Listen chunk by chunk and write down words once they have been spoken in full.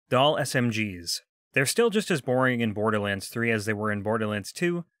Dahl SMGs. They're still just as boring in Borderlands 3 as they were in Borderlands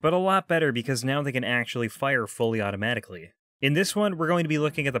 2, but a lot better because now they can actually fire fully automatically. In this one, we're going to be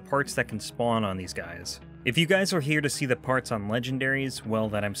looking at the parts that can spawn on these guys. If you guys are here to see the parts on legendaries, well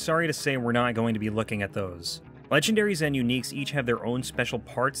then I'm sorry to say we're not going to be looking at those. Legendaries and uniques each have their own special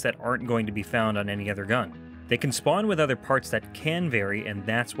parts that aren't going to be found on any other gun. They can spawn with other parts that can vary, and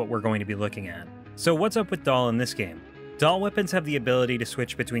that's what we're going to be looking at. So what's up with Dahl in this game? Dahl weapons have the ability to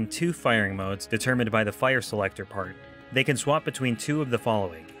switch between two firing modes determined by the fire selector part. They can swap between two of the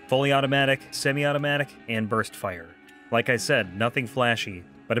following: fully automatic, semi-automatic, and burst fire. Like I said, nothing flashy,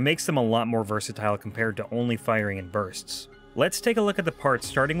 but it makes them a lot more versatile compared to only firing in bursts. Let's take a look at the parts,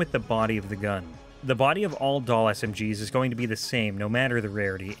 starting with the body of the gun. The body of all Dahl SMGs is going to be the same no matter the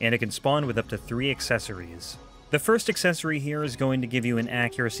rarity, and it can spawn with up to 3 accessories. The first accessory here is going to give you an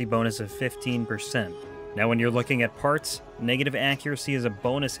accuracy bonus of 15%. Now when you're looking at parts, negative accuracy is a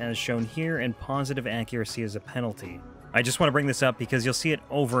bonus as shown here, and positive accuracy is a penalty. I just want to bring this up because you'll see it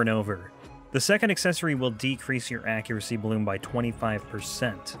over and over. The second accessory will decrease your accuracy bloom by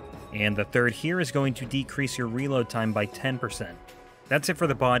 25%, and the third here is going to decrease your reload time by 10%. That's it for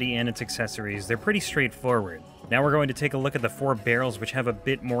the body and its accessories. They're pretty straightforward. Now we're going to take a look at the 4 barrels, which have a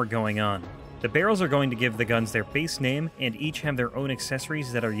bit more going on. The barrels are going to give the guns their base name, and each have their own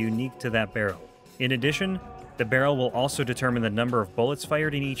accessories that are unique to that barrel. In addition, the barrel will also determine the number of bullets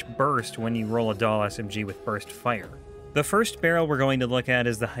fired in each burst when you roll a Dahl SMG with burst fire. The first barrel we're going to look at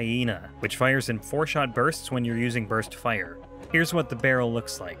is the Hyena, which fires in 4-shot bursts when you're using burst fire. Here's what the barrel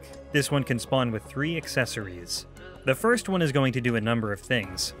looks like. This one can spawn with 3 accessories. The first one is going to do a number of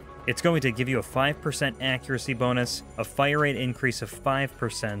things. It's going to give you a 5% accuracy bonus, a fire rate increase of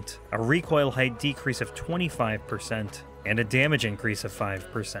 5%, a recoil height decrease of 25%, and a damage increase of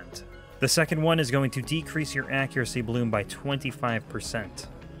 5%. The second one is going to decrease your accuracy bloom by 25%.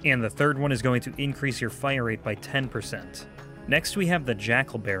 And the third one is going to increase your fire rate by 10%. Next we have the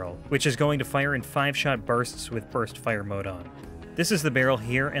Jackal barrel, which is going to fire in 5-shot bursts with burst fire mode on. This is the barrel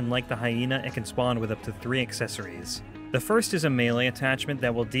here, and like the Hyena, it can spawn with up to 3 accessories. The first is a melee attachment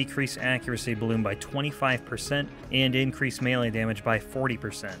that will decrease accuracy bloom by 25% and increase melee damage by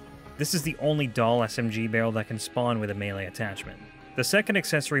 40%. This is the only Dahl SMG barrel that can spawn with a melee attachment. The second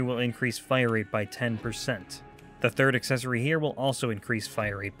accessory will increase fire rate by 10%. The third accessory here will also increase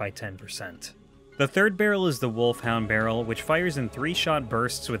fire rate by 10%. The third barrel is the Wolfhound barrel, which fires in 3-shot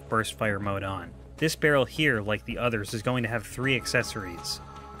bursts with burst fire mode on. This barrel here, like the others, is going to have 3 accessories.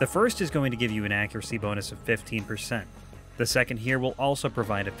 The first is going to give you an accuracy bonus of 15%. The second here will also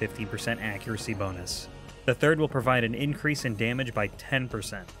provide a 15% accuracy bonus. The third will provide an increase in damage by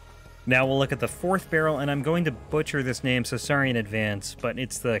 10%. Now we'll look at the fourth barrel, and I'm going to butcher this name, so sorry in advance, but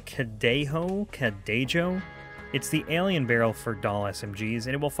it's the Cadejo? It's the alien barrel for Dahl SMGs,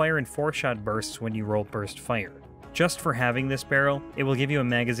 and it will fire in 4-shot bursts when you roll burst fire. Just for having this barrel, it will give you a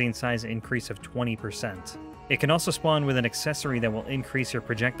magazine size increase of 20%. It can also spawn with an accessory that will increase your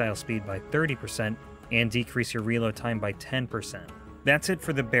projectile speed by 30% and decrease your reload time by 10%. That's it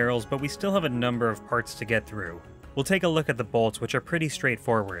for the barrels, but we still have a number of parts to get through. We'll take a look at the bolts, which are pretty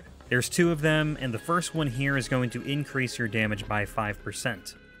straightforward. There's 2 of them, and the first one here is going to increase your damage by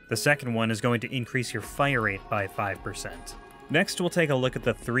 5%. The second one is going to increase your fire rate by 5%. Next, we'll take a look at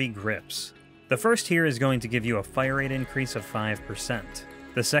the 3 grips. The first here is going to give you a fire rate increase of 5%.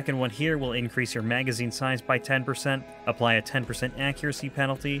 The second one here will increase your magazine size by 10%, apply a 10% accuracy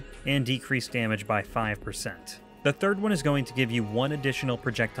penalty, and decrease damage by 5%. The third one is going to give you 1 additional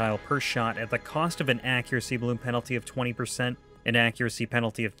projectile per shot at the cost of an accuracy bloom penalty of 20%, an accuracy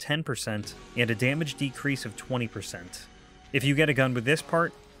penalty of 10%, and a damage decrease of 20%. If you get a gun with this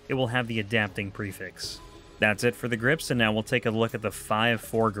part, it will have the adapting prefix. That's it for the grips, and now we'll take a look at the 5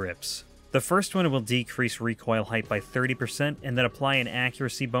 foregrips. The first one will decrease recoil height by 30% and then apply an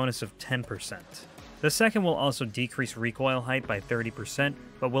accuracy bonus of 10%. The second will also decrease recoil height by 30%,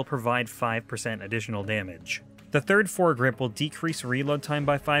 but will provide 5% additional damage. The third foregrip will decrease reload time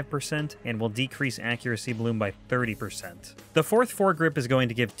by 5% and will decrease accuracy bloom by 30%. The fourth foregrip is going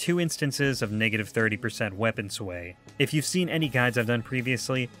to give 2 instances of negative 30% weapon sway. If you've seen any guides I've done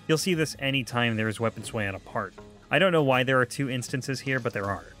previously, you'll see this anytime there is weapon sway on a part. I don't know why there are 2 instances here, but there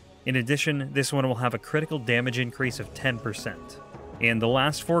are. In addition, this one will have a critical damage increase of 10%. And the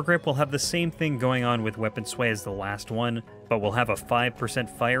last foregrip will have the same thing going on with weapon sway as the last one, but will have a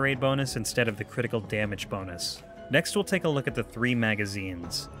 5% fire rate bonus instead of the critical damage bonus. Next, we'll take a look at the 3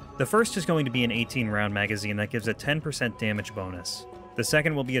 magazines. The first is going to be an 18-round magazine that gives a 10% damage bonus. The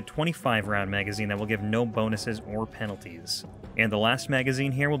second will be a 25-round magazine that will give no bonuses or penalties. And the last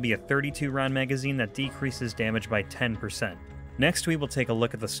magazine here will be a 32-round magazine that decreases damage by 10%. Next, we will take a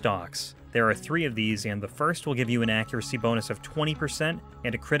look at the stocks. There are 3 of these, and the first will give you an accuracy bonus of 20%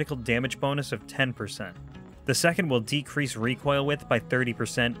 and a critical damage bonus of 10%. The second will decrease recoil width by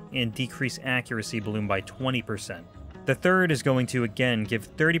 30% and decrease accuracy bloom by 20%. The third is going to again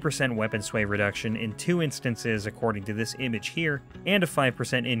give 30% weapon sway reduction in 2 instances according to this image here, and a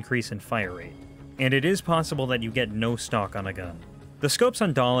 5% increase in fire rate. And it is possible that you get no stock on a gun. The scopes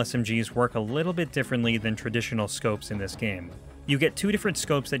on Dahl SMGs work a little bit differently than traditional scopes in this game. You get 2 different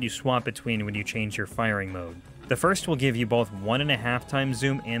scopes that you swap between when you change your firing mode. The first will give you both 1.5 times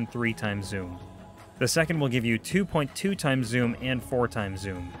zoom and 3 times zoom. The second will give you 2.2 times zoom and 4 times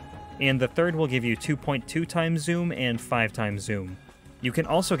zoom. And the third will give you 2.2 times zoom and 5 times zoom. You can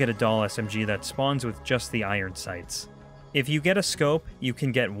also get a Dahl SMG that spawns with just the iron sights. If you get a scope, you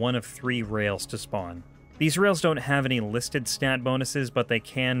can get one of 3 rails to spawn. These rails don't have any listed stat bonuses, but they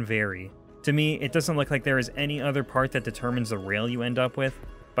can vary. To me, it doesn't look like there is any other part that determines the rail you end up with,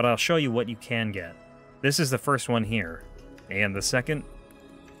 but I'll show you what you can get. This is the first one here, and the second,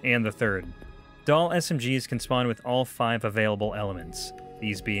 and the third. Dahl SMGs can spawn with all 5 available elements,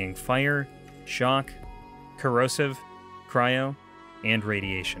 these being fire, shock, corrosive, cryo, and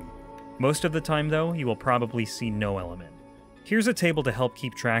radiation. Most of the time though, you will probably see no element. Here's a table to help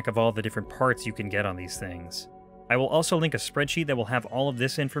keep track of all the different parts you can get on these things. I will also link a spreadsheet that will have all of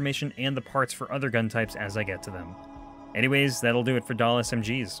this information and the parts for other gun types as I get to them. Anyways, that'll do it for Dahl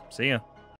SMGs. See ya!